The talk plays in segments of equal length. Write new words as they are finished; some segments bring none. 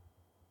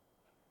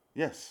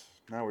Yes.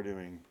 Now we're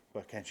doing.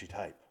 But can she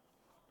type?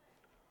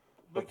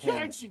 But But can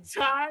can't she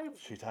type?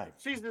 she type?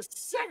 She's the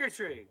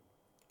secretary.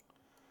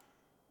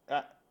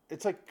 Uh,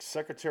 it's like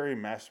secretary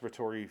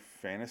masturbatory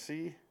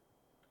fantasy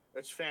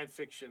That's fan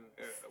fiction.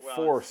 Well,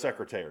 for it's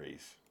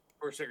secretaries.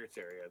 for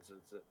secretary.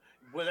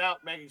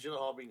 Without Maggie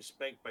Gyllenhaal being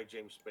spanked by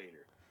James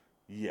Spader.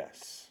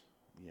 Yes.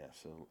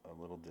 Yes,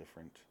 a little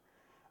different.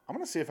 I'm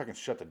going to see if I can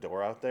shut the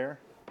door out there.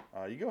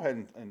 You go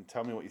ahead and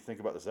tell me what you think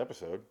about this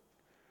episode.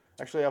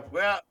 Actually,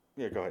 Well,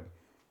 yeah, go ahead.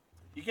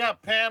 you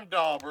got Pam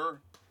Dauber,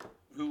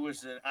 who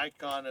was an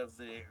icon of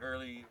the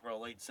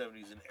late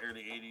 70s and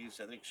early 80s.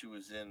 I think she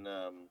was in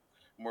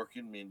Mork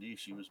and Mindy.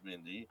 She was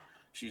Mindy.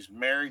 She's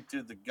married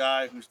to the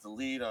guy who's the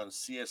lead on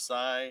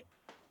CSI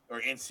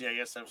or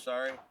NCIS. I'm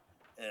sorry,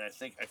 and I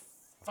think I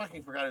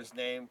fucking forgot his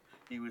name.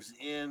 He was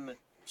in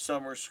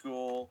Summer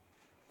School.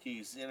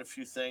 He's in a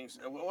few things.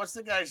 What's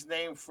the guy's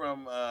name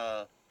from?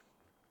 Oh,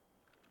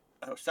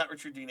 it's not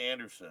Richard Dean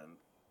Anderson,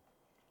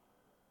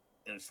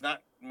 and it's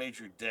not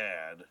Major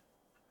Dad.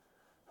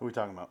 Who are we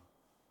talking about?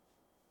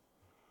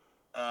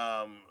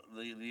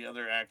 The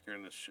other actor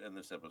in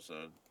this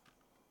episode.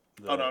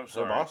 Oh no, The I'm her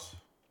sorry. boss?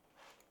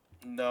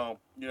 No,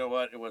 you know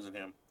what? It wasn't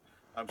him.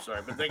 I'm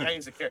sorry, but the guy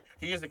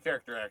he is a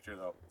character actor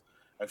though.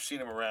 I've seen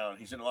him around.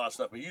 He's in a lot of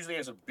stuff, but he usually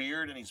has a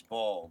beard and he's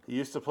bald. He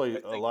used to play I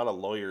a think lot of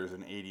lawyers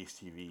in 80s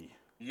TV.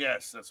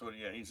 yes, that's what.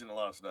 Yeah, he's in a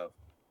lot of stuff.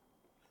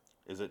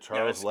 Is it Yeah,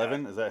 Charles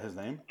Levin? Is that his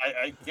name?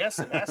 I guess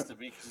it has to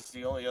be because it's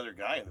the only other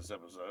guy in this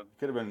episode.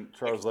 Could have been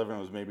Charles Levin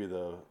was maybe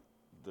the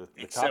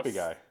Except, copy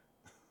guy.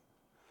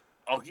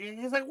 oh,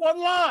 he's like one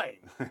line.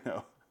 You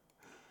know,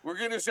 We're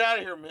getting us out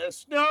of here,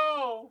 miss.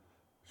 No.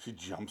 she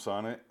jumps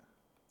on it.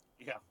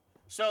 Yeah.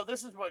 So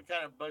this is what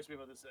kind of bugs me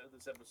about this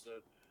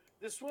episode.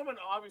 This woman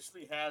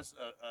obviously has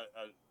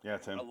Yeah,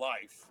 Tim. a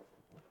life.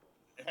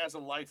 It has a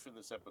life in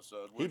this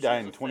episode. He where she died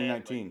has in a family.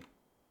 2019.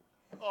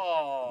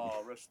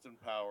 Oh, rest in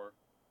power.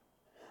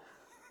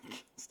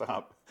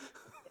 Stop.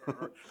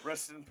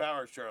 Rest in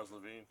power, Charles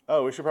Levine.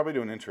 Oh, we should probably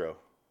do an intro.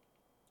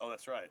 Oh,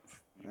 that's right.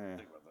 You Yeah.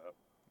 think about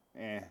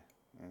that.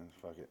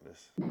 Fuck it.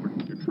 This.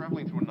 You're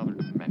traveling through another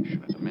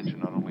dimension, a dimension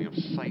not only of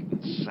sight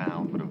and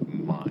sound, but of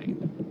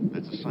mind.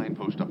 There's a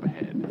signpost up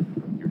ahead.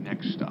 Your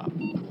next stop,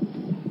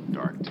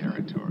 dark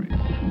territory.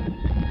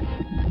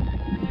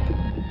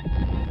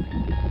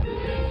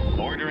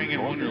 Bordering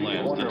in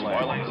Wonderland, the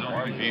Twilight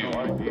Zone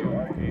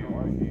review.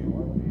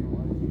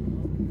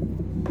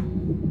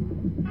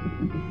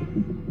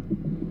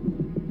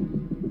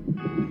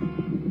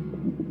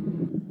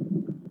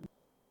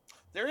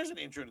 There is an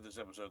intro to this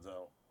episode,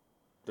 though.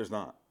 There's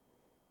not.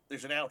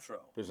 There's an outro.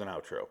 There's an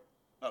outro.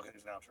 Okay,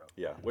 there's an outro.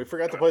 Yeah, we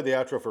forgot to play the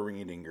outro for Ring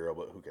Eating Girl,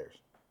 but who cares?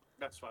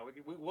 That's fine.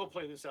 We'll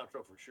play this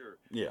outro for sure.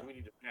 Yeah. We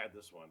need to pad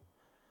this one.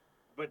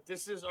 But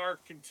this is our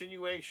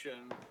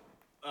continuation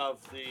of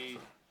the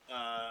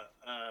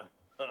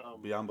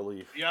Beyond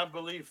belief. Beyond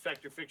Belief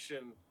Fact or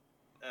Fiction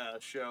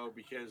show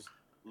because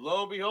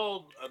lo and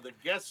behold, the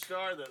guest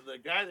star, the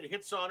guy that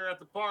hits on her at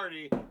the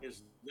party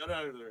is none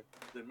other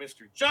than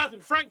Mr. Jonathan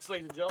Franks,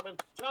 ladies and gentlemen.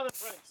 Jonathan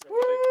Franks.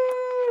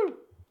 Woo!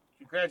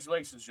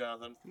 Congratulations,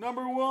 Jonathan.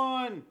 Number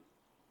one.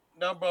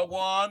 Number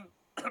one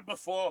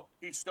before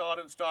he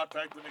started Star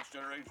Trek The Next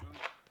Generation.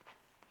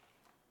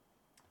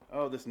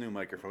 Oh, this new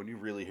microphone. You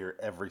really hear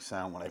every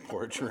sound when I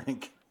pour a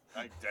drink.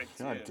 I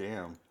God did.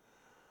 damn.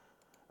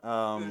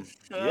 The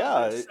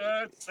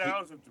sad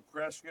sounds of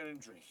depression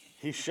and drinking.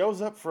 He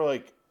shows up for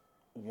like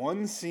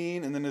one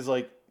scene and then is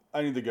like,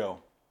 I need to go.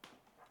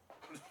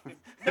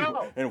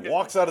 No. And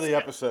walks out of the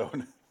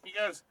episode. He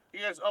goes,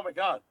 oh my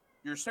God,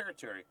 you're a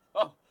secretary.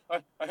 Oh,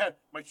 I had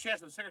my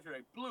chance as a secretary.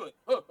 I blew it.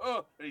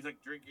 And he's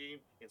like drinking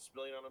and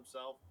spilling on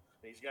himself.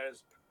 And he's got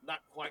his not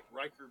quite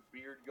Riker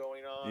beard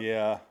going on.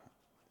 Yeah.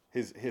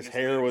 His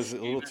hair was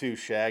a little too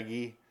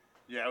shaggy.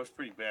 Yeah, it was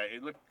pretty bad.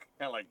 It looked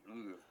kind of like,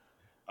 ugh.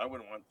 I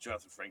wouldn't want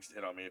Jonathan Franks to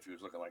hit on me if he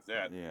was looking like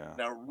that. Yeah.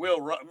 Now,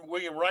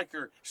 William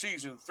Riker,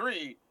 season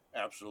 3,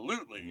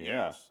 absolutely. Yeah.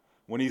 Yes.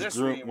 When he's This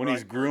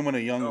grooming a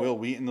young no. Will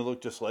Wheaton to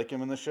look just like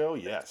him in the show,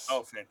 yes.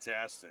 Oh,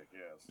 fantastic!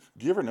 Yes.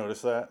 Do you ever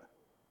notice that?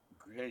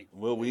 Great.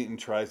 Will Wheaton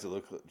tries to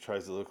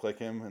look like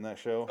him in that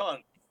show. Come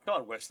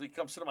on, Wesley.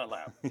 Come sit on my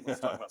lap. Let's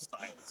talk about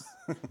science.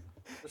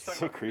 Let's talk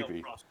So about creepy.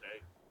 Neil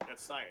Prostate.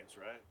 That's science,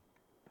 right?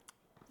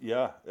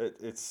 Yeah,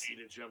 it's.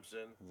 Ada jumps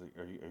in. Like,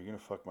 are you gonna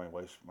fuck my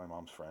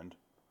mom's friend?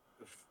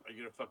 Are you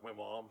gonna fuck my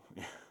mom?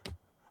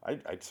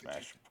 I'd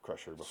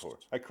crush her before.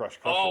 I crushed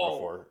her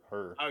before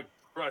her. I would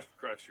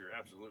crush her,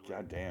 absolutely.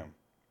 God damn.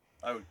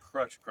 I would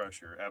crush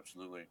her,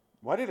 absolutely.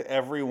 Why did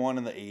everyone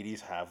in the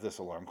 80s have this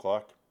alarm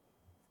clock?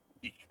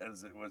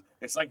 Because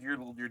it's like your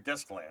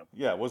desk lamp.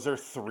 Yeah, was there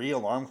 3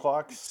 alarm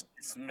clocks?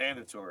 It's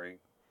mandatory.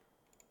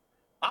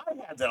 I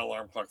had that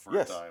alarm clock for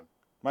Yes. a time.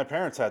 My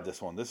parents had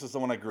this one. This is the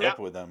one I grew up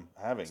with them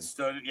having.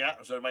 So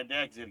my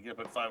dad did get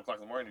up at 5 o'clock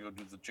in the morning to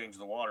go change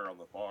the water on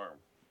the farm.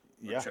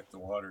 Or check the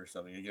water or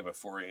something. You get up at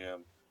 4 a.m.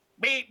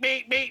 Beep,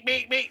 beep, beep,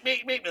 beep, beep,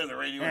 beep, beep. And the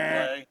radio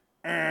would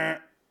play.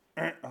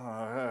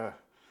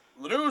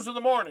 The news in the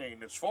morning.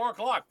 It's 4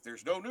 o'clock.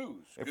 There's no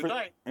news. Good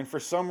night. And for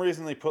some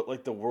reason, they put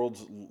like the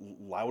world's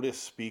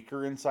loudest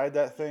speaker inside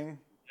that thing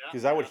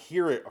because Yeah, I would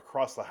hear it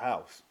across the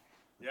house.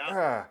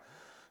 yeah.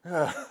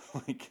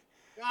 Like,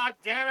 God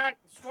damn it!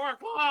 It's 4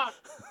 o'clock.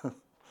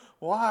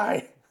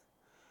 why?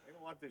 I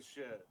don't want this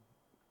shit.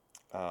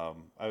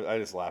 I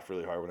just laughed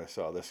really hard when I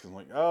saw this because I'm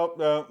like, oh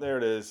no, there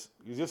it is.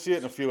 You'll see it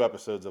in a few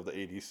episodes of the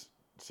 '80s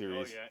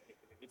series. Oh yeah,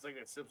 it's like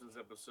that Simpsons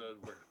episode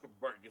where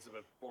Bart gets up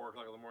at 4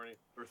 o'clock in the morning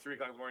or 3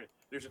 o'clock in the morning.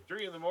 There's a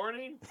 3 in the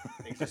morning.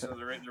 And he just on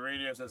the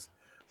radio and says,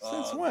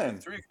 Since the when?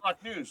 3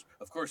 o'clock news.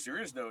 Of course, there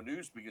is no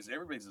news because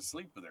everybody's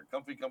asleep in their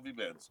comfy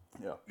beds.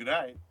 Yeah. Good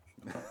night.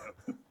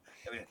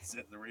 And that's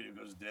it. The radio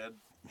goes dead.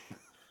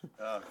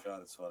 Oh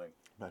God, it's funny.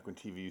 Back when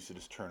TV used to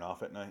just turn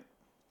off at night.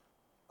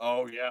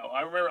 Oh yeah,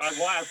 I remember.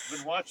 I've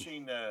been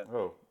watching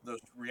those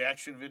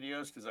reaction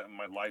videos because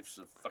my life's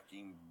a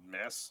fucking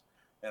mess,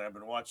 and I've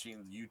been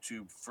watching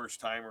YouTube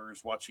first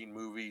timers watching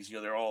movies. You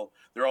know,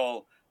 they're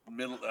all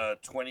middle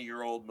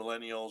 20-year-old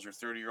millennials or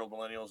 30-year-old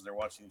millennials, and they're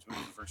watching these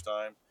movies the first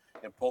time.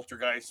 And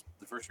Poltergeist,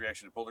 the first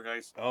reaction to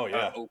Poltergeist,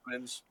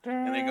 opens,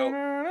 and they go,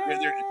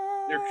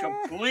 they're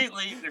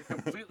completely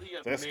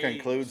This amazed.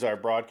 concludes our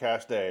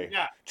broadcast day.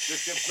 Yeah, they're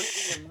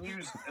completely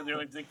amused, and they're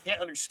like, they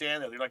can't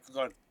understand that. They're like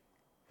going,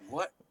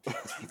 what?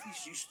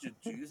 TVs used to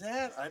do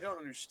that? I don't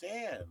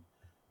understand.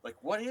 Like,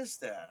 what is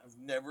that? I've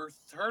never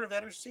heard of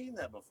that or seen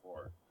that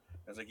before.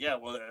 I was like, yeah,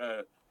 well,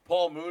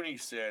 Paul Mooney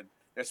said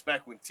that's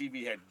back when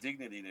TV had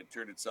dignity and it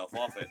turned itself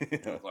off at 2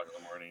 o'clock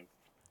in the morning.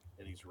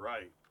 And he's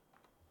right.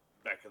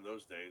 Back in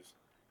those days.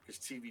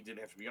 Because TV didn't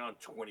have to be on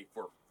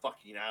 24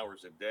 fucking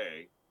hours a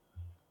day.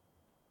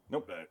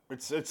 Nope.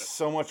 But it's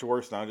so much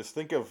worse now. Just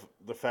think of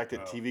the fact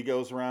that TV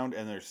goes around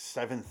and there's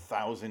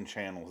 7,000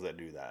 channels that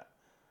do that.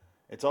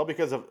 It's all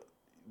because of,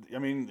 I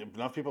mean, if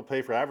enough people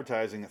pay for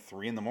advertising at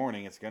 3 in the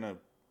morning,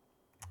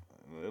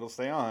 it'll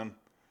stay on.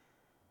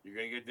 You're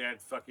going to get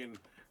that fucking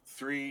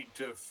 3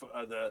 to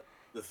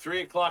the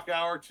 3 o'clock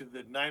hour to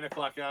the 9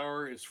 o'clock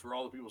hour is for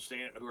all the people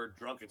who are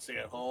drunk and stay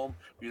at home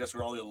because that's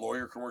where all the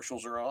lawyer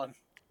commercials are on.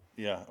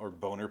 Yeah, or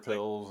boner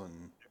pills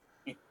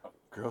and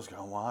Girls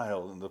Gone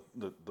Wild and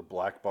the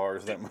black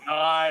bars that.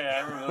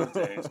 I remember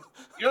those days.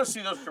 You don't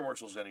see those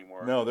commercials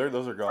anymore. No,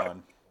 those are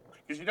gone.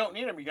 Because you don't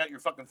need them. You got your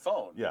fucking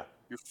phone. Yeah.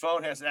 Your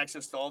phone has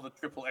access to all the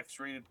triple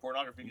X-rated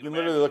pornography. You can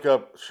literally look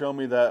up, show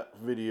me that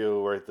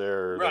video right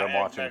there that I'm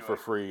watching for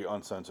free,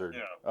 uncensored.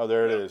 Yeah. Oh,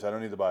 there it is. I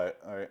don't need to buy it.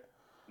 All right.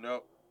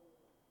 Nope.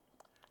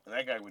 And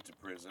that guy went to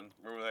prison.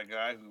 Remember that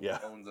guy who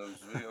owned those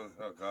videos?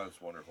 Oh, God, it's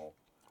wonderful.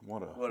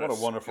 What a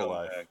wonderful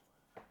life.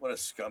 What a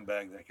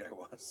scumbag that guy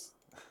was.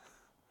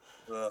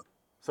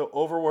 So,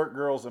 overworked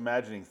girls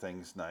imagining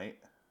things night.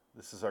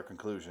 This is our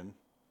conclusion.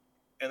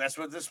 And that's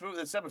what this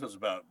episode's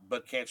about.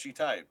 But can't she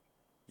type?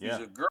 Yeah.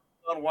 She's a girl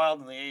gone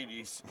wild in the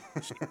 80s.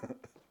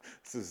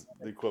 This is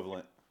the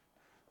equivalent.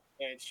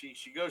 And she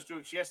goes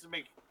to, she has to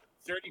make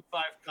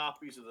 35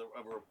 copies of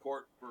a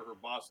report for her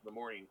boss in the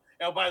morning.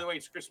 Oh, by the way,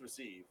 it's Christmas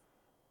Eve.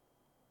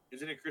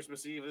 Isn't it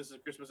Christmas Eve? This is a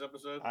Christmas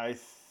episode? I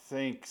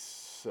think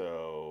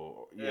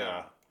so.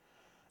 Yeah.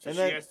 So and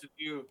she has to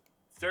do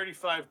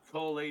 35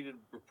 collated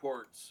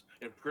reports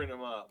and print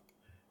them up.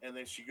 And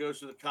then she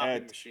goes to the copy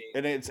machine.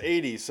 And it's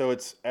 80s, so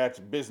it's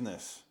at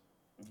business.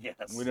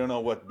 Yes. We don't know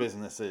what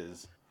business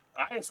is.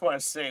 I just want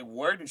to say,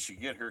 where did she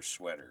get her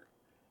sweater?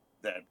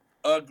 That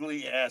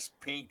ugly ass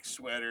pink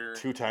sweater.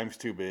 2 times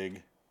too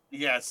big.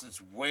 Yes, it's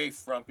way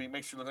frumpy.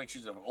 Makes her look like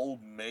she's an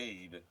old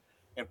maid.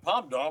 And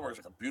Pom Dahmer is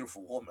like a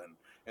beautiful woman.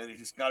 And he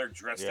just got her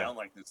dressed down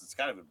like this. It's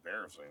kind of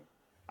embarrassing.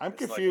 I'm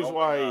confused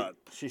why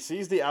she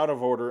sees the out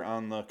of order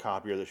on the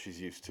copier that she's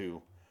used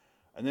to.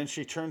 And then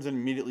she turns and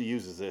immediately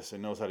uses this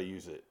and knows how to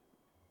use it.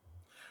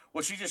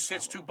 Well, she just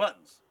hits 2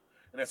 buttons.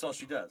 And that's all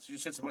she does. She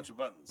just hits a bunch of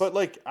buttons. But,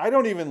 like, I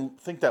don't even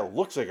think that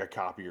looks like a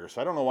copier.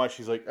 So I don't know why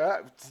she's like,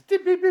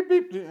 beep, beep, beep,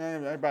 beep,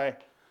 bye.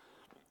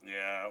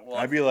 Yeah. Well,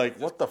 I'd be like,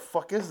 what the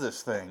fuck is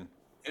this thing?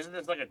 Isn't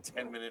this like a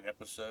 10-minute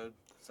episode?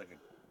 It's like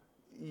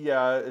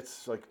Yeah,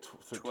 it's like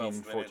 13,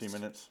 14 14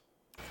 minutes.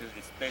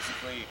 It's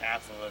basically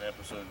half of an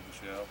episode of the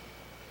show.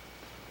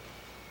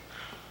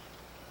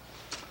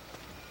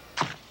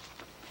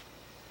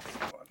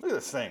 Look at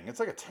this thing. It's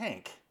like a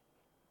tank.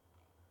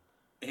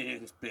 It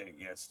is big,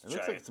 yes. It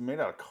looks like it's made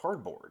out of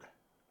cardboard.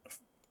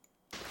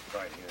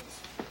 Right, it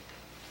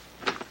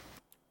is.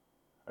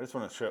 I just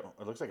want to show.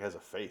 It looks like it has a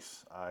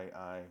face.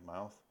 Eye,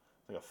 mouth.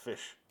 It's like a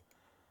fish.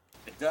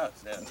 It does,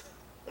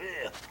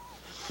 yeah.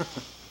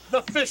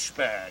 The fish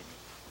bag.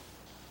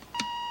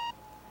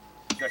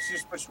 She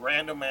just push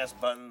random ass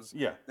buttons.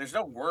 Yeah. There's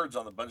no words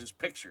on the buttons, just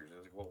pictures.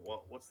 It's like,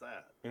 well, what's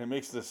that? And it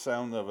makes the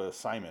sound of a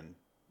Simon.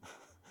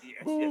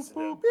 Yes, it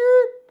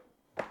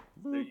does.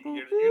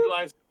 You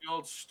utilize the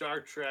old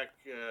Star Trek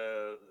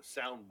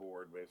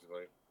soundboard,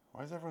 basically.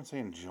 Why is everyone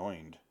saying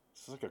joined?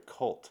 This is like a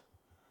cult.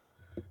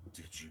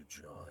 Did you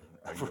join?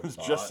 Everyone's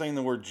just saying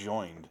the word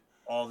joined.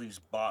 All these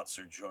bots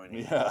are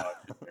joining Yeah.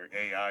 their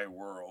AI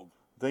world.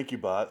 Thank you,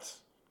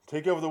 bots.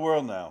 Take over the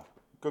world now.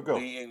 Go.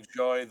 We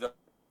enjoy the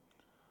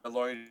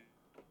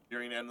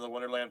loitering and the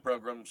Wonderland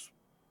programs.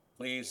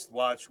 Please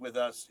watch with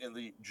us in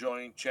the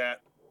join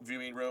chat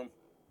viewing room.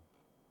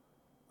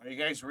 Are you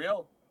guys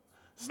real?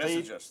 Stay,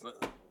 Message us.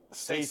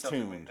 stay Say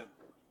something. tuned.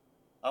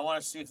 I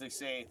want to see if they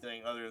say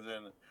anything other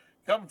than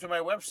come to my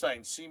website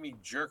and see me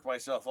jerk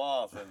myself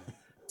off and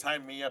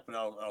time me up, and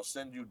I'll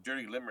send you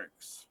dirty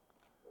limericks.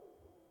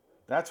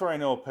 That's where I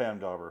know Pam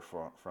Dauber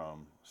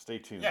from. Stay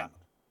tuned. Yeah.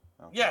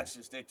 Okay. Yeah,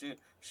 stay tuned.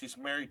 She's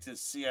married to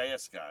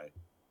CIS guy,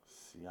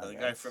 CIS? the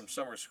guy from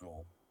summer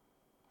school.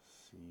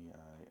 CIS.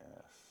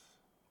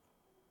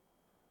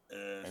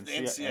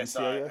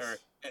 NCSI or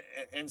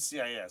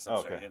NCIS. I'm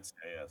Okay. sorry,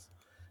 NCIS.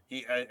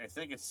 I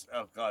think it's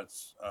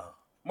it's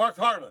Mark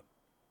Harmon.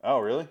 Oh,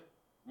 really?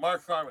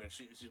 Mark Harmon.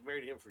 She's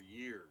married him for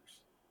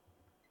years.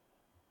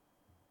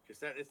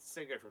 Because it's the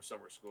same guy from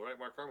summer school, right?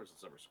 Mark Harmon's in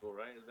summer school,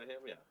 right? Is that him?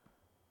 Yeah.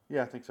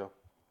 Yeah, I think so.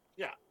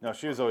 Yeah. No,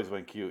 she's always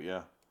been cute.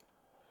 Yeah.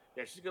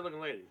 Yeah, she's a good-looking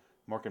lady.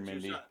 Mark and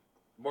Mindy.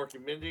 Mark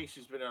and Mindy.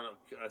 She's been on.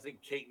 I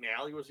think Kate and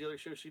Allie was the other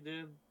show she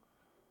did.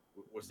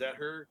 Was that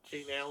her,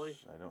 Kate and Allie?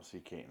 I don't see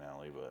Kate and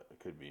Allie, but it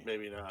could be.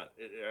 Maybe not.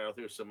 I don't think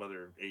it was some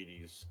other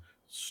 '80s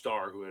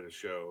star who had a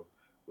show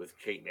with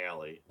Kate and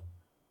Allie.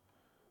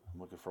 I'm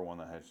looking for one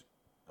that has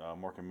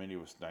Mark and Mindy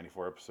was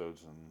 94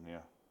 episodes, and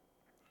yeah,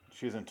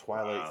 she was in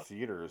Twilight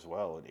Theater as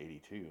well in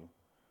 '82.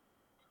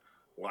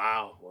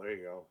 Wow, well, there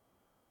you go.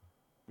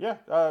 Yeah,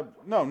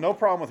 no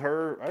problem with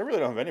her. I really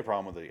don't have any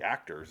problem with the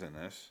actors in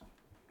this.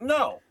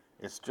 No,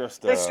 it's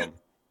just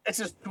it's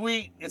a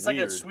sweet. It's weird.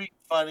 Like a sweet,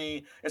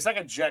 funny. It's like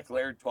a Jack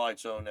Laird Twilight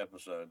Zone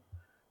episode.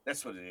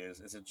 That's what it is.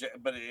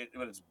 But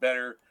it's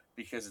better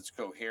because it's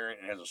coherent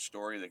and has a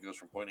story that goes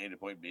from point A to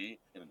point B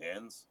and it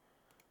ends.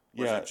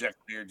 Whereas Jack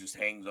Laird just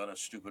hangs on a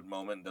stupid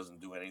moment and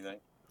doesn't do anything.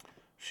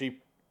 She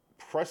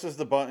presses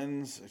the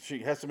buttons.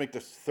 She has to make the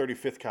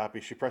 35th copy.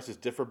 She presses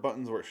different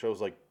buttons where it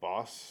shows like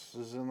boss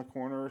is in the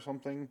corner or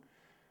something,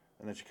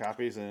 and then she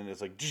copies and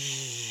it's like,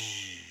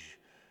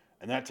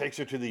 and that takes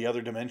her to the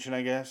other dimension,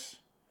 I guess.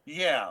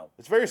 Yeah,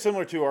 it's very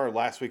similar to our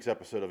last week's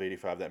episode of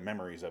 85, that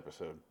Memories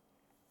episode.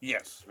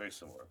 Yes, very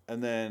similar.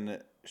 And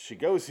then she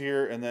goes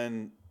here, and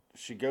then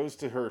she goes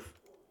to her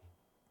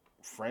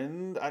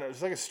friend.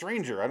 It's like a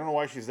stranger. I don't know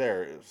why she's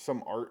there.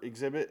 Some art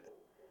exhibit.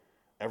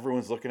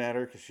 Everyone's looking at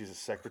her because she's a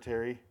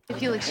secretary.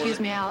 If you'll excuse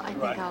me, I'll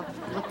look.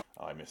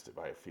 Oh, I missed it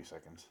by a few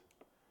seconds.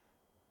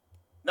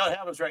 No, it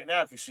happens right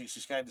now because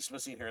she's kind of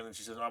dismissing her, and then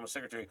she says, "I'm a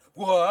secretary."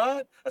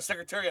 What? A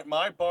secretary at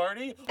my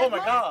party? Oh my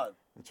God!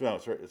 It's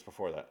right. It's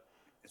before that.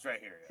 It's right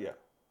here. Yeah.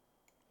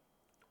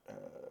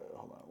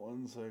 Hold on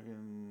 1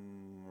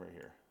 second. Right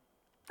here.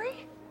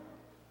 Free?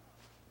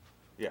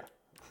 Yeah.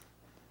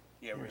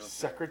 Yeah. Your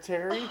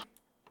secretary?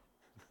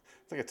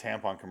 It's like a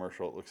tampon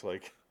commercial. It looks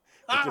like.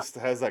 It just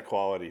has that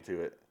quality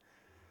to it.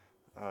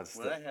 I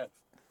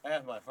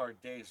have my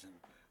hard days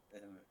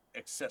and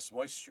excess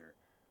moisture.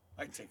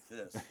 I take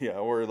this. Yeah,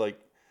 or like,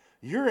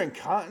 you're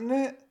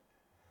incontinent?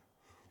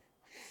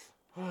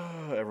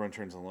 Everyone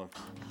turns and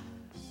looks.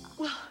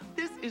 Well,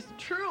 this is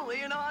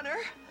truly an honor.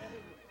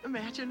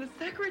 Imagine a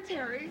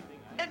secretary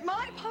at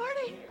my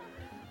party.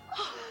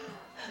 Oh,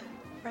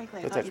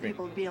 frankly, I thought you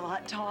people would be a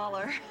lot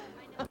taller.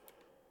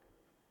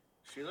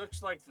 She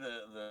looks like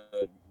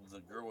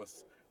the girl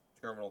with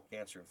terminal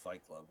cancer in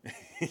Fight Club.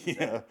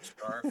 Yeah.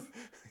 Scarf.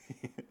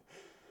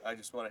 I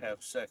just want to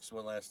have sex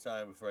one last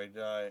time before I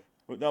die.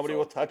 But nobody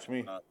will touch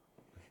me. But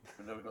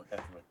nobody will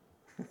touch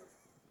me.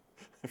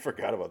 I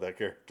forgot about that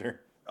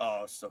character.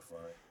 Oh, it's so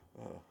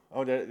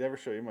funny. Did I ever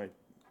show you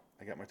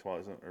I got my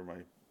Twilight Zone or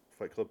my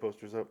Fight Club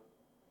posters up?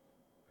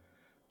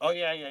 Oh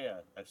yeah.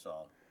 I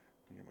saw.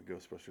 I got my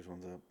Ghostbusters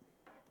ones up.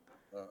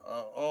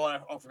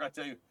 I forgot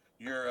to tell you,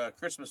 your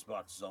Christmas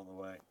box is on the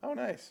way. Oh,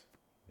 nice.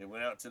 It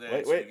went out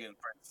today. Wait. You're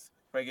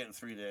probably getting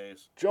 3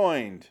 days.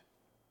 Joined.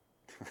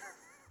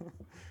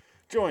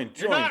 Joined.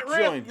 You're not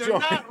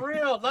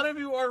real. None of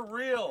you are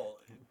real.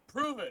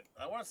 Prove it.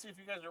 I want to see if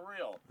you guys are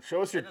real.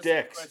 Show us your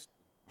dicks.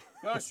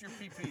 Show us your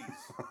PPs.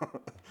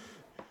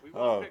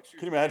 Oh,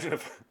 can you imagine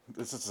if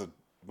this is a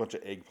bunch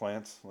of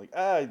eggplants? Like,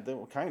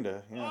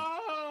 kinda, yeah.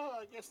 Oh,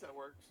 I guess that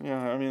works.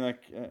 Yeah, I mean,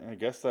 I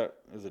guess that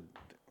is the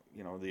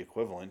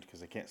equivalent because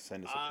they can't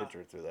send us a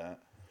picture through that.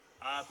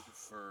 I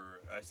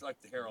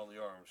like the hair on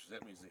the arms.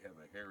 That means they have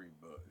a hairy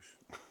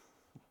bush.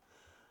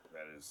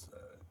 That is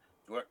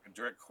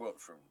direct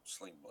quote from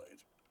Sling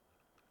Blade.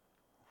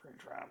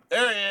 French fry.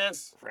 There he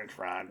is. French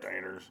fry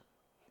taters.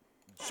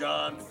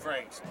 John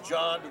Franks.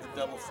 John with the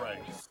double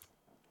Franks.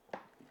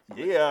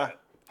 Yeah.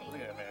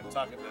 Look at that man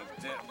talking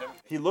to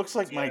He looks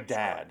like my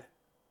dad.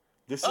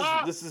 This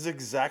is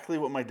exactly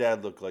what my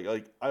dad looked like.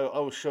 Like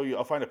I'll show you.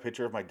 I'll find a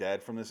picture of my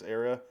dad from this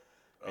era,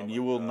 and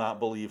you will not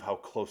believe how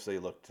close they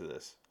look to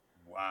this.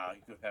 Wow,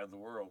 he could have the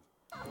world.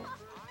 Oh,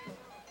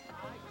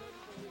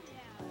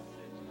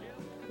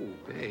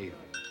 babe.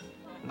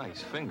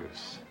 Nice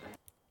fingers.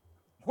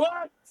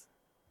 What?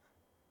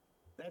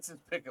 That's his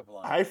pickup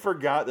line. I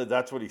forgot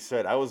that's what he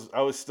said. I was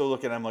still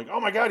looking. I'm like, oh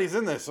my God, he's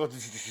in this.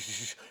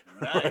 Nice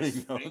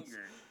fingers.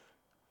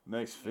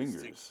 Nice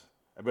fingers.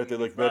 I bet they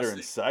look better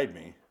inside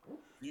me.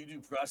 You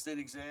do prostate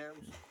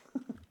exams?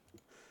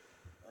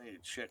 I need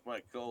to check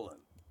my colon.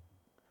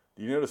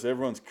 Do you notice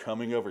everyone's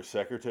coming over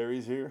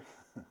secretaries here?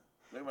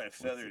 Look at my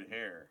feathered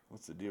hair.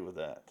 What's the deal with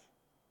that?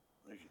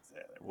 Look at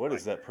that. What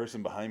is that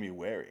person behind me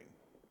wearing?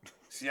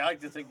 See, I like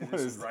to think that What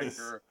this is is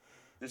Riker.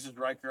 This is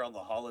Riker on the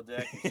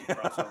holodeck. It's a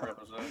crossover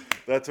episode.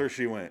 That's where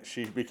she went.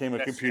 She became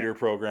a computer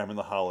program in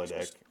the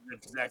holodeck.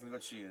 That's exactly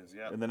what she is,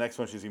 yeah. And the next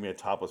one, she's going to be a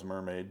topless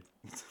mermaid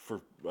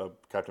for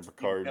Captain He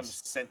Picard's.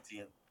 becomes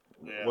sentient.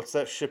 Yeah. What's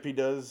that ship he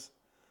does?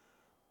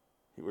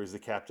 He was the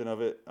captain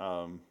of it.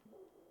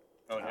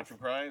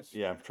 Enterprise?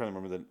 Yeah, I'm trying to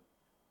remember the...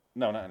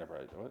 No, not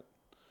Enterprise. What?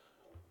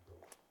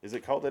 Is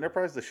it called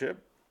Enterprise, the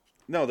ship?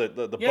 No, the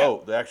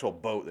boat, the actual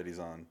boat that he's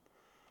on.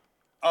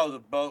 Oh, the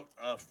boat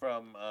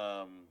from...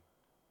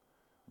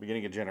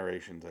 Beginning of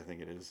Generations, I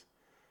think it is.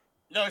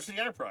 No, it's the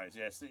Enterprise.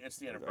 Yeah, it's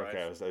the Enterprise.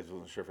 Okay, I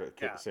wasn't sure if it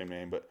kept the same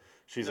name, but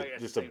she's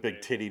just a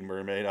big tittied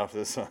mermaid off to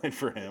the side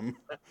for him.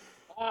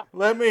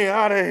 Let me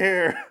out of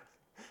here!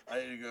 I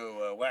need to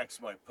go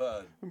wax my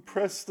pud. And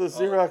press the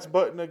Xerox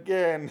button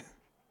again.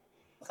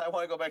 I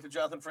want to go back to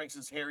Jonathan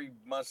Frakes' hairy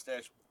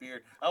mustache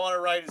beard. I want to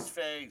write his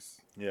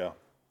face. Yeah.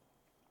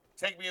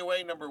 Take me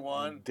away, number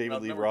one.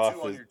 David Lee number Roth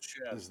two on your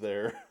chest. is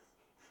there.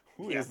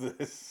 Who is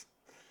this?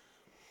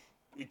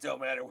 It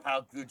don't matter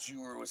how good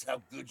you were, it was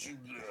how good you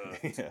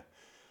looked. Yeah.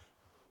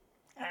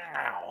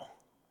 Ow.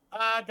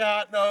 I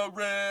got no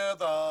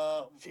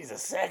rhythm. She's a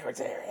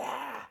secretary.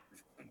 Ah.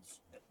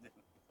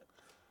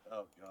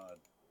 Oh, God.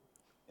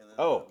 And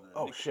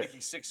then, shit. Nikki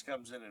Sixx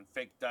comes in and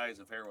fake dies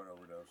of heroin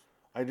overdose.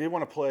 I did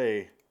want to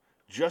play,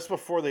 just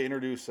before they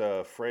introduce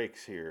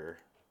Frakes here,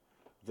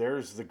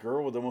 there's the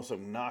girl with the most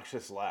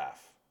obnoxious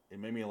laugh. It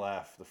made me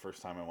laugh the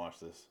first time I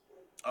watched this.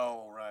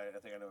 Oh, right. I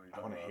think I know what you're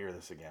talking about. I want to hear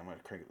this again. I'm going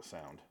to crank up the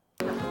sound.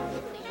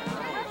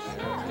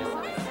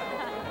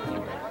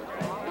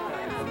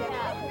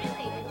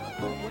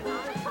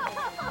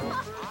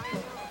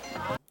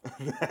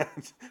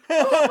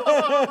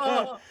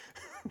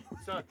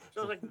 Sounds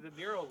like the De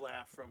Niro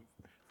laugh from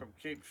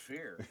Cape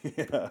Fear.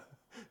 Yeah.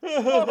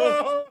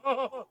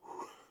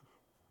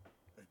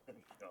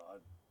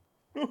 God.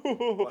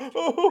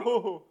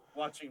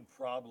 Watching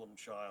Problem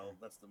Child.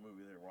 That's the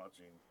movie they're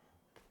watching.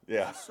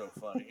 Yeah. It's so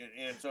funny.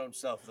 In its own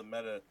self, the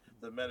meta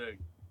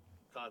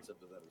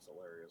concept of that is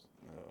hilarious.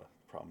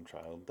 Problem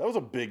Child. That was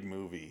a big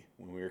movie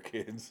when we were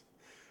kids.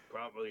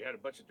 Probably had a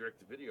bunch of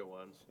direct-to-video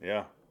ones.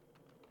 Yeah.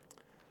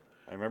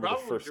 I remember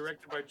Probably the first.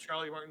 Directed by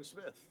Charlie Martin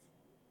Smith.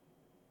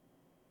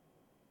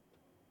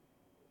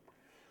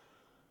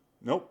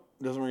 Nope,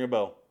 doesn't ring a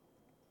bell.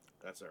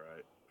 That's all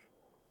right.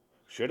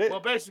 Should it? Well,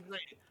 basically,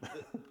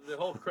 the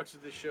whole crux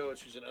of this show is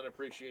she's an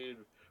unappreciated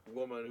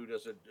woman who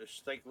does a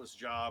thankless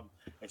job,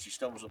 and she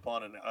stumbles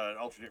upon an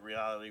alternate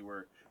reality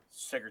where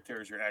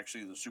secretaries are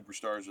actually the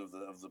superstars of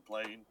the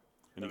plane.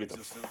 And you get to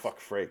fuck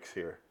Frakes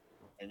here.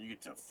 And you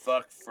get to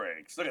fuck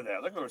Frakes. Look at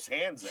that. Look at those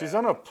hands. She's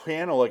on a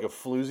piano like a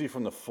floozy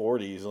from the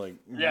 40s, like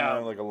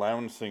like a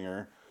lounge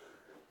singer.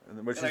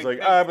 But she's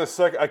like,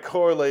 I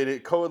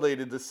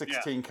correlated the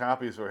 16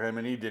 copies for him,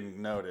 and he didn't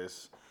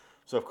notice.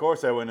 So of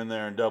course I went in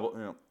there and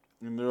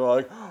and they're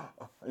like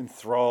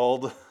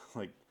enthralled,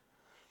 like.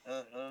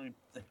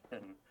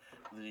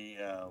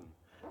 The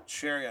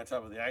cherry on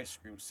top of the ice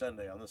cream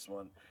sundae on this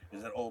one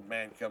is an old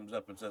man comes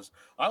up and says,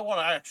 "I want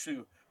to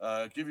actually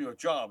give you a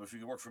job if you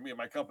can work for me and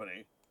my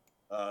company.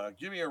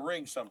 Give me a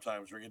ring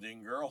sometimes,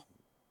 ring-a-ding girl."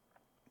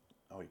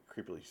 Oh, he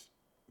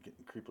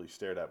getting creepily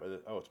stared at by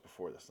this. Oh, it's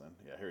before this then.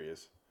 Yeah, here he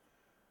is.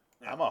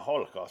 Yeah. I'm a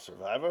Holocaust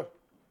survivor.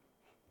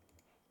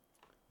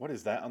 What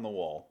is that on the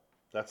wall?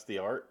 That's the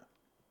art?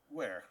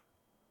 Where?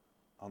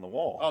 On the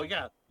wall. Oh,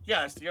 yeah.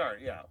 Yeah, it's the art,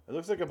 yeah. It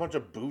looks like a bunch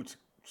of boots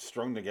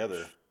strung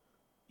together.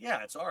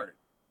 Yeah, it's art.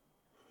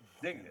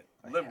 Dig it.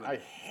 I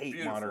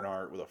hate modern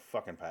art with a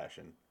fucking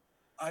passion.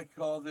 I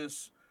call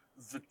this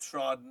the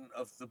trodden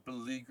of the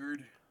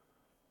beleaguered.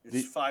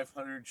 It's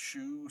 500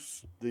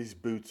 shoes. These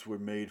boots were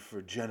made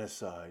for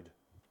genocide.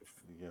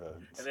 Yeah.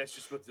 And that's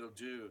just what they'll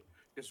do.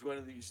 Because one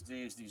of these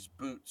days, these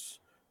boots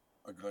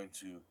are going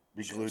to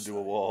be glued to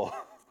a wall.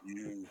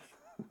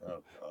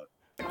 Oh, God.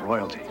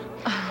 Royalty.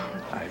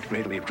 I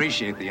greatly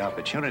appreciate the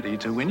opportunity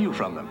to win you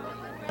from them.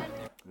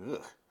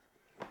 Ugh.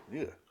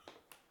 Yeah.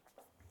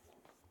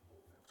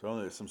 If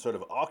only there's some sort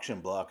of auction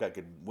block I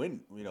could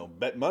win,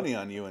 bet money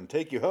on you and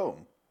take you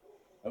home.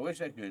 I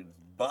wish I could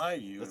buy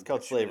you. That's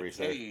called slavery,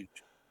 sir.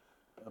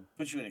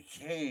 Put you in a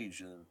cage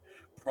and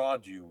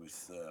prod you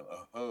with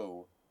a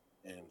hoe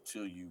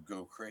until you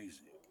go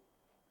crazy.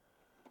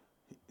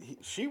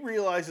 She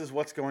realizes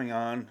what's going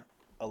on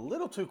a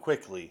little too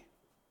quickly.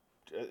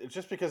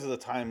 Just because of the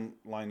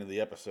timeline of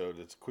the episode.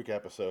 It's a quick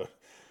episode.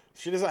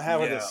 She doesn't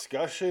have a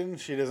discussion.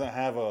 She doesn't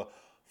have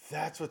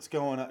that's what's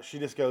going on. She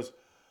just goes,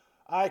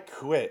 I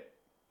quit.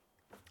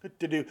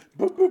 To do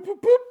boop, boop,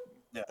 boop, boop.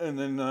 Yeah. And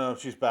then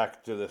she's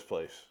back to this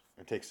place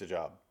and takes the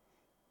job.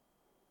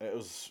 It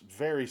was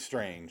very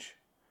strange.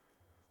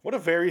 What a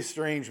very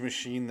strange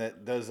machine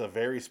that does a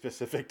very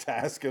specific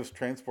task of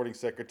transporting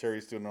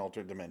secretaries to an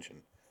alternate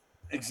dimension.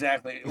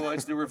 Exactly. Well,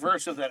 it's the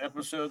reverse of that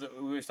episode that we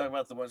always talk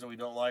about, the ones that we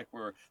don't like,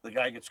 where the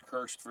guy gets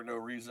cursed for no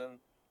reason.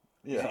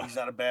 Yeah. He's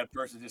not a bad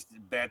person. Just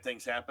bad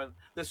things happen.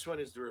 This one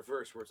is the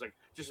reverse, where it's like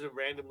just a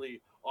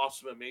randomly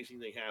awesome, amazing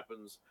thing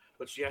happens,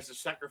 but she has to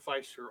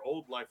sacrifice her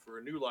old life for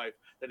a new life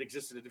that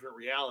exists in a different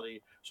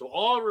reality. So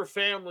all of her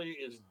family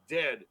is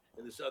dead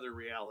in this other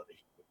reality.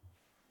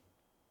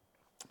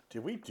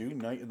 Did we do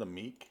Night of the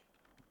Meek?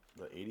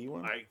 The 80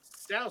 one?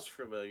 Sounds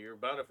familiar.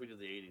 About if we did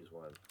the 80s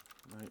one.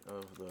 Night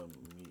of the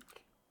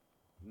Meek.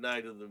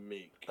 Night of the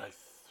Meek.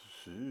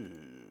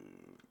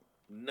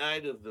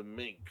 Night of the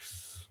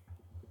Minx.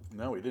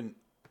 No, we didn't.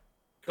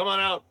 Come on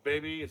out,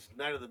 baby. It's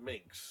Night of the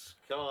Minx.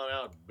 Come on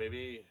out,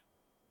 baby.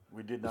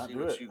 We did not See do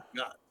what it. you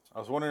got. I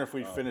was wondering if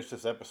we'd finished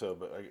this episode,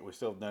 but we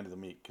still have Night of the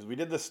Meek. Because we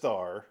did The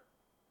Star.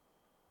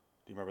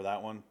 Do you remember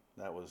that one?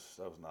 That was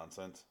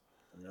nonsense.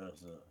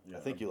 Yeah, I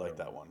think you liked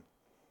that one.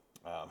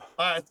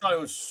 I thought it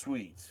was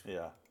sweet.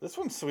 Yeah. This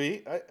one's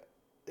sweet. I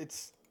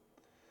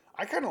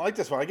kind of like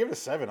this one. I give it a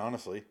 7,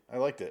 honestly. I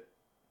liked it.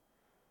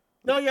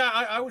 No, yeah,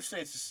 I would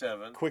say it's a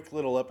 7. Quick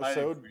little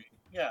episode.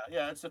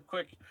 Yeah, it's a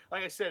quick.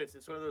 Like I said,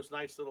 it's one of those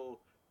nice little.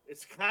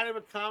 It's kind of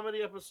a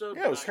comedy episode.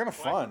 Yeah, it was kind of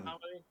fun.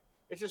 Comedy.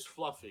 It's just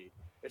fluffy.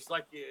 It's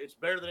like it's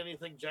better than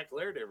anything Jack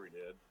Laird ever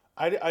did.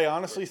 I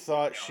honestly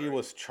thought she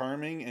was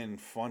charming and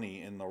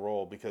funny in the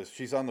role because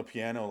she's on the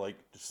piano, like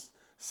just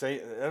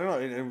say I don't know.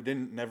 It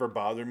didn't never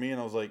bother me,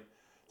 and I was like,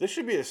 this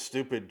should be a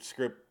stupid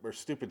script or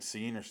stupid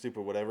scene or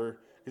stupid whatever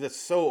because it's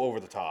so over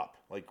the top,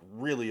 like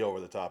really over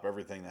the top.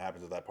 Everything that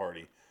happens at that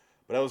party,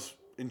 but I was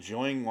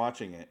enjoying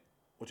watching it,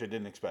 which I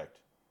didn't expect.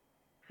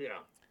 Yeah.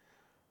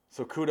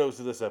 So kudos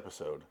to this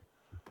episode.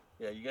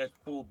 Yeah, you guys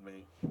fooled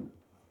me.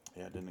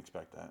 Yeah, I didn't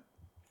expect that.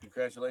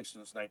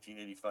 Congratulations,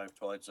 1985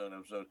 Twilight Zone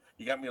episode.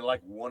 You got me to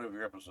like one of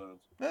your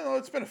episodes. No,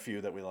 it's been a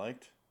few that we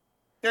liked.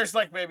 There's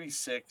like maybe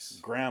 6.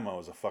 Grandma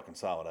was a fucking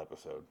solid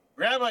episode.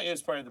 Grandma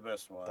is probably the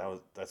best one.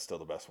 That's still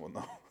the best one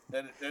though.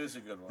 That is a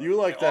good one. You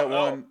like that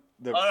one?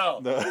 The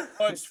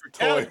Toys for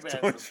Cali Man.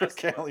 Toys for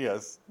Cali,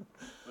 yes.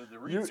 With the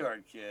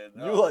retard kid.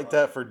 You like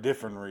that for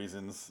different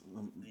reasons,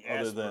 The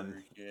other Asperger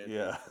than kid.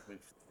 yeah.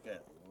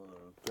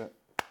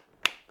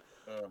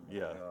 Oh my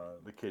God.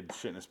 The kid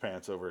shitting his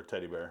pants over a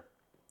teddy bear.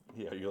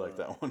 Yeah, you like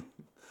that one.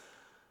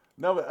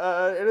 No,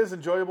 but it is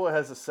enjoyable. It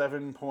has a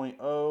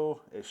 7.0.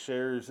 It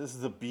shares. This is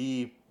the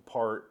B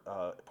part.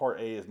 Part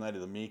A is Night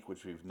of the Meek,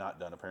 which we've not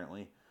done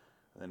apparently.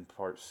 And then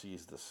part C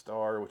is The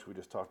Star, which we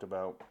just talked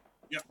about.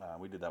 Yep.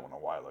 We did that one a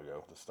while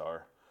ago. The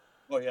Star.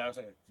 Oh yeah, it was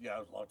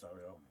a long time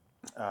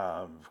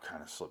ago.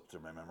 Kind of slipped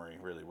through my memory,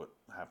 really, what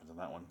happens in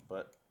that one.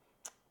 But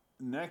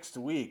next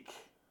week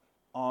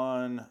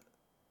on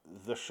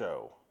the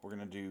show, we're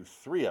going to do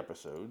 3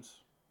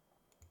 episodes.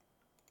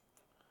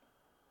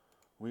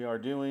 We are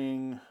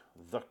doing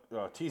the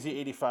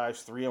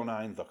TZ85's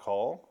 309 The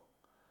Call,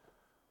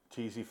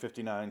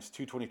 TZ59's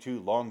 222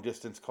 Long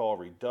Distance Call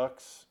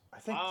Redux. I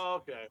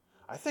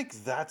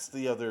think that's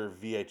the other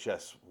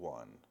VHS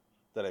one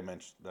that I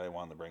mentioned that I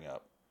wanted to bring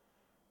up.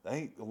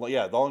 The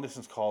Long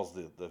Distance Call's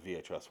the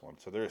VHS one,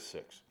 so there is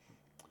 6.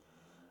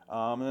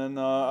 And then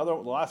the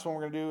last one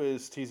we're gonna do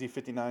is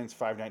TZ59's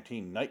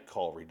 519 Night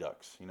Call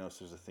Redux. You notice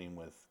there's a theme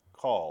with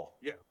call.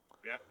 Yeah.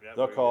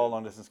 The Call,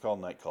 Long Distance Call,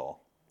 Night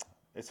Call.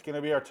 It's going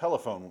to be our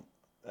telephone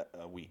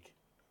week.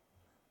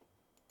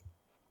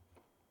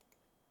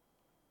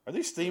 Are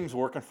these themes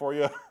working for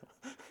you?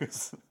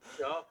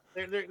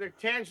 They're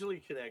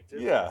tangibly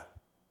connected. Yeah.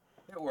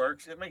 It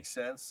works. It makes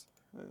sense.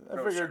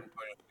 I figured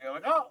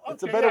like, oh, okay,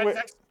 it's a better way.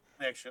 That's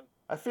connection.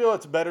 I feel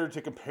it's better to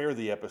compare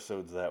the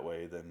episodes that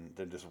way than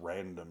just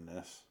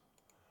randomness.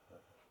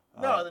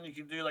 No, then you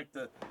can do like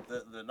the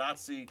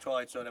Nazi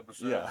Twilight Zone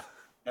episode. Yeah.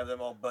 Have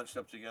them all bunched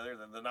up together.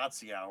 Then the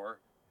Nazi Hour.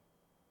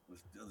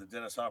 With the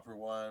Dennis Hopper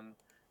one,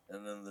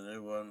 and then the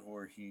new one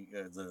where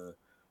the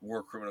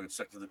war criminal gets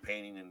stuck to the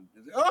painting and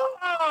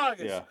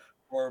gets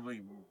horribly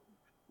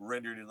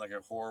rendered in like a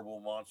horrible,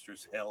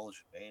 monstrous,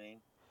 hellish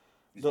painting.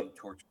 He's being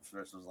tortured for the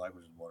rest of his life,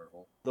 which is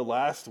wonderful. The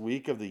last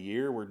week of the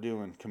year, we're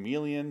doing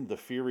Chameleon, The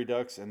Fear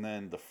Redux, and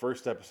then the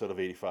first episode of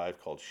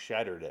 85 called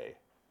Shatterday.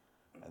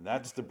 And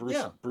that's the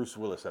Bruce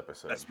Willis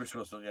episode. That's Bruce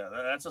Willis, yeah.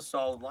 That's a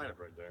solid lineup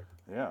right there.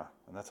 Yeah,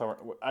 and that's how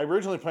I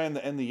originally planned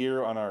to end the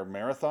year on our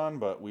marathon,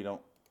 but we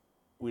don't.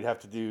 We'd have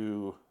to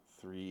do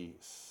 3,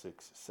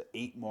 6,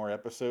 8 more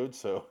episodes,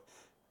 so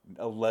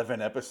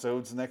 11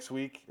 episodes next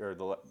week, or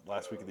the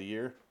last week of the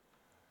year.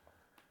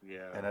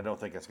 Yeah. And I don't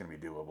think that's going to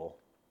be doable.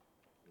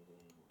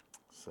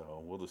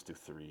 So we'll just do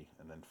 3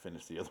 and then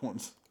finish the other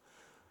ones.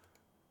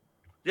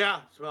 Yeah,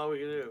 that's all we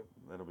can do.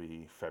 That'll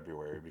be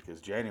February, because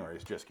January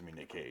is just going to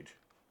be Nick Cage.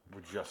 We're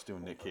just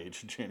doing Nick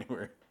Cage in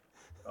January.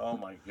 Oh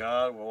my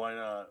God, well, why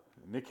not?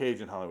 Nick Cage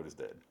in Hollywood is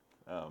dead.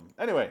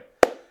 Anyway.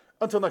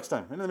 Until next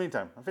time. In the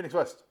meantime, I'm Phoenix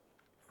West.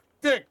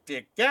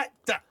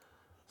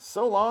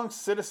 So long,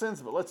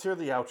 citizens, but let's hear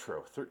the outro.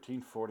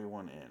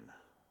 1341 in.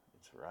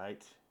 It's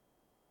right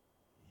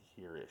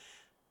here-ish.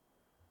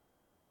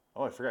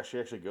 Oh, I forgot she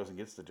actually goes and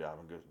gets the job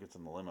and gets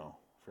in the limo.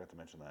 Forgot to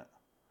mention that.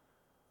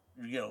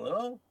 You get a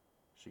limo?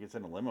 She gets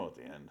in a limo at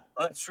the end.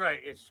 Oh, that's right.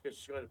 It's because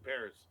she's going to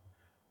Paris.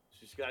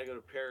 She's got to go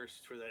to Paris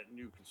for that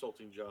new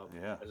consulting job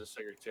as a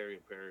secretary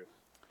in Paris.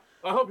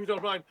 I hope you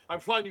don't mind. I'm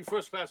flying you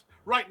first class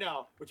right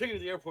now. We're taking you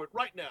to the airport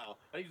right now.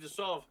 I need to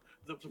solve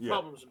the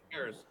problems in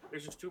Paris.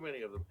 There's just too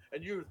many of them,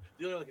 and you're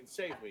the only one that can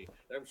save me.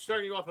 And I'm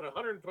starting you off at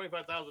 $125,000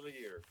 a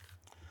year.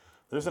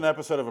 There's an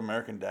episode of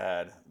American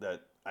Dad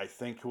that I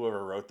think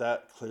whoever wrote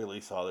that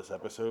clearly saw this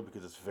episode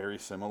because it's very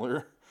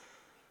similar.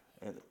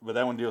 But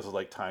that one deals with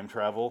like time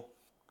travel,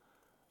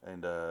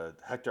 and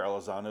Hector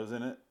Elizondo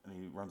in it, and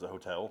he runs a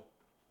hotel.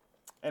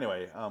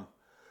 Anyway, yeah.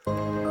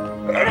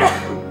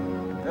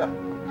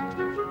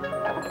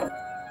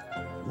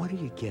 What do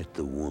you get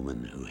the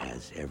woman who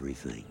has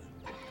everything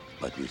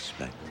but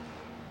respect?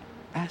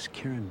 Ask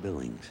Karen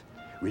Billings,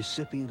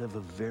 recipient of a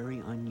very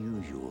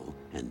unusual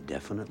and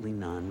definitely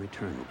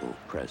non-returnable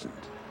present.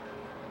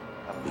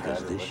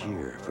 Because this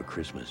year, for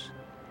Christmas,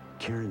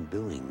 Karen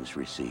Billings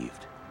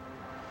received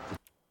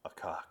a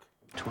cock.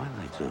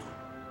 Twilight Zone.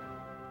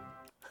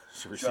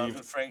 She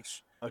received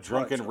a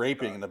drunken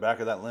raping in the back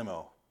of that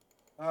limo.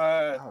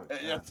 I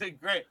think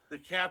great. The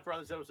capper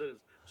on this episode is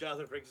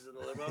Jonathan Frakes is in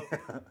the limo.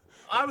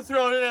 I'm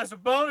throwing it as a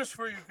bonus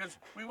for you because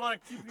we want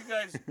to keep you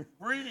guys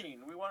breeding.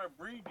 We want to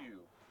breed you.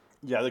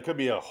 Yeah, there could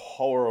be a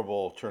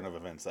horrible turn of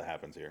events that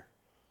happens here.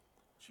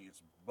 She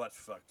gets butt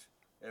fucked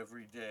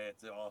every day at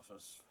the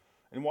office.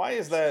 And why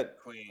is that?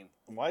 Queen.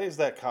 Why is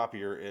that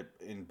copier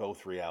in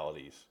both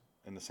realities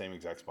in the same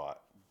exact spot?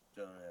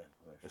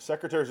 The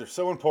secretaries are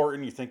so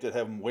important. You think they'd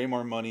have way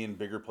more money in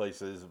bigger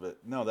places, but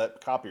no,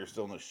 that copier's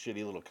still in a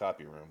shitty little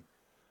copy room.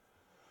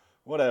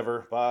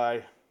 Whatever.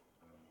 Bye.